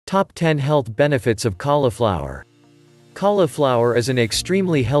Top 10 Health Benefits of Cauliflower. Cauliflower is an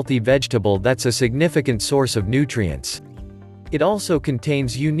extremely healthy vegetable that's a significant source of nutrients. It also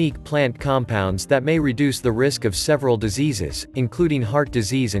contains unique plant compounds that may reduce the risk of several diseases, including heart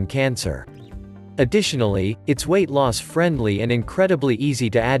disease and cancer. Additionally, it's weight loss friendly and incredibly easy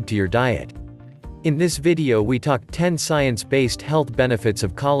to add to your diet. In this video we talk 10 science-based health benefits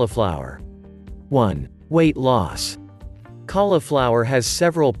of cauliflower. 1. Weight loss. Cauliflower has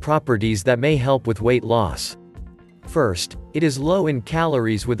several properties that may help with weight loss. First, it is low in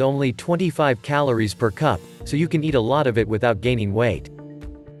calories with only 25 calories per cup, so you can eat a lot of it without gaining weight.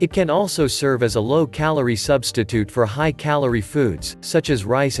 It can also serve as a low-calorie substitute for high-calorie foods, such as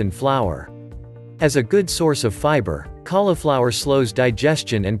rice and flour. As a good source of fiber, cauliflower slows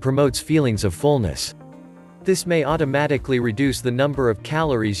digestion and promotes feelings of fullness. This may automatically reduce the number of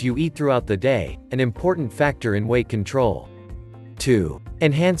calories you eat throughout the day, an important factor in weight control. 2.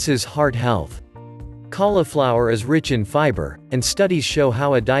 Enhances heart health. Cauliflower is rich in fiber, and studies show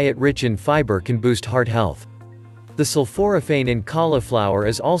how a diet rich in fiber can boost heart health. The sulforaphane in cauliflower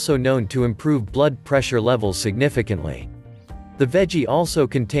is also known to improve blood pressure levels significantly. The veggie also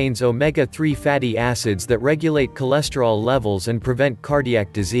contains omega-3 fatty acids that regulate cholesterol levels and prevent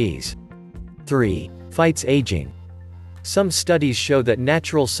cardiac disease. 3. Fights aging. Some studies show that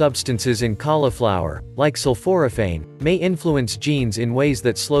natural substances in cauliflower, like sulforaphane, may influence genes in ways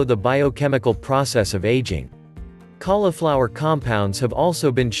that slow the biochemical process of aging. Cauliflower compounds have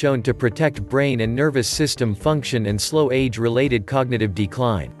also been shown to protect brain and nervous system function and slow age-related cognitive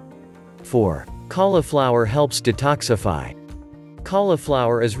decline. 4. Cauliflower helps detoxify.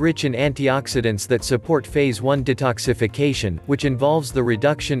 Cauliflower is rich in antioxidants that support phase 1 detoxification, which involves the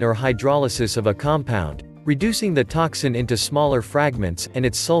reduction or hydrolysis of a compound, reducing the toxin into smaller fragments, and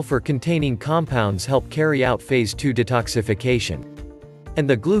its sulfur-containing compounds help carry out phase 2 detoxification. And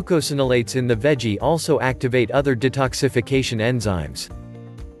the glucosinolates in the veggie also activate other detoxification enzymes.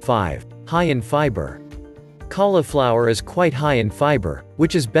 5. High in fiber. Cauliflower is quite high in fiber,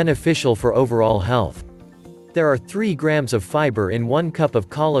 which is beneficial for overall health. There are 3 grams of fiber in 1 cup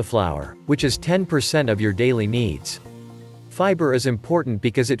of cauliflower, which is 10% of your daily needs. Fiber is important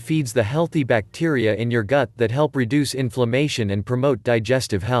because it feeds the healthy bacteria in your gut that help reduce inflammation and promote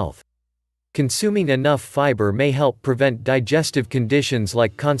digestive health. Consuming enough fiber may help prevent digestive conditions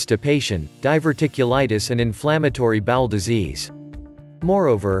like constipation, diverticulitis and inflammatory bowel disease.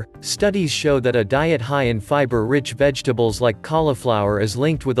 Moreover, studies show that a diet high in fiber-rich vegetables like cauliflower is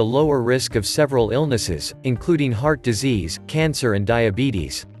linked with a lower risk of several illnesses, including heart disease, cancer and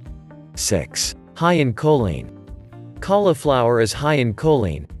diabetes. 6. High in choline. Cauliflower is high in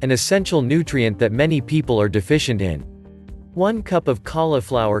choline, an essential nutrient that many people are deficient in. 1 cup of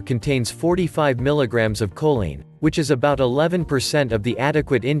cauliflower contains 45 milligrams of choline, which is about 11% of the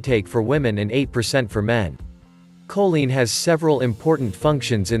adequate intake for women and 8% for men. Choline has several important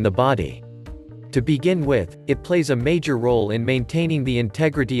functions in the body. To begin with, it plays a major role in maintaining the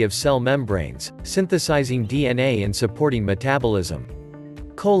integrity of cell membranes, synthesizing DNA and supporting metabolism.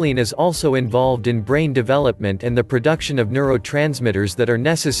 Choline is also involved in brain development and the production of neurotransmitters that are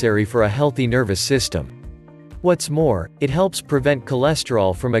necessary for a healthy nervous system. What's more, it helps prevent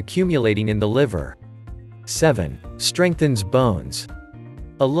cholesterol from accumulating in the liver. 7. Strengthens bones.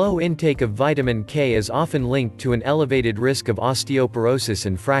 A low intake of vitamin K is often linked to an elevated risk of osteoporosis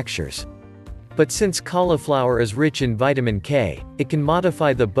and fractures. But since cauliflower is rich in vitamin K, it can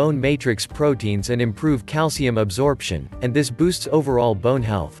modify the bone matrix proteins and improve calcium absorption, and this boosts overall bone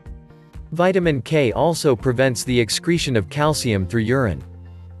health. Vitamin K also prevents the excretion of calcium through urine.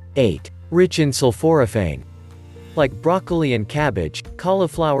 8. Rich in sulforaphane. Like broccoli and cabbage,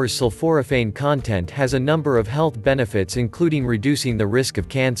 cauliflower's sulforaphane content has a number of health benefits including reducing the risk of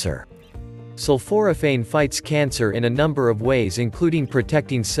cancer. Sulforaphane fights cancer in a number of ways including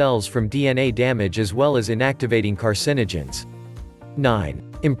protecting cells from DNA damage as well as inactivating carcinogens.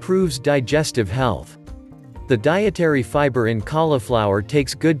 9. Improves digestive health. The dietary fiber in cauliflower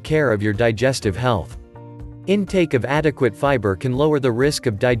takes good care of your digestive health. Intake of adequate fiber can lower the risk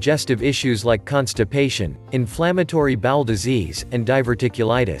of digestive issues like constipation, inflammatory bowel disease, and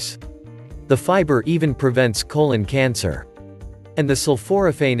diverticulitis. The fiber even prevents colon cancer. And the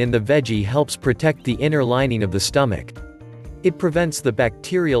sulforaphane in the veggie helps protect the inner lining of the stomach. It prevents the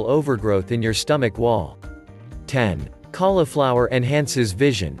bacterial overgrowth in your stomach wall. 10. Cauliflower enhances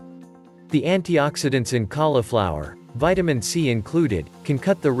vision. The antioxidants in cauliflower, vitamin C included, can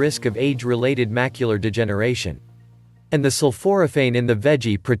cut the risk of age-related macular degeneration. And the sulforaphane in the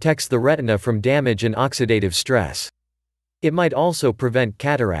veggie protects the retina from damage and oxidative stress. It might also prevent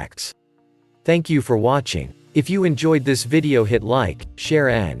cataracts. Thank you for watching. If you enjoyed this video, hit like, share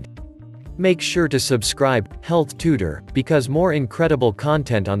and make sure to subscribe. Health Tutor, because more incredible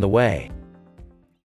content on the way.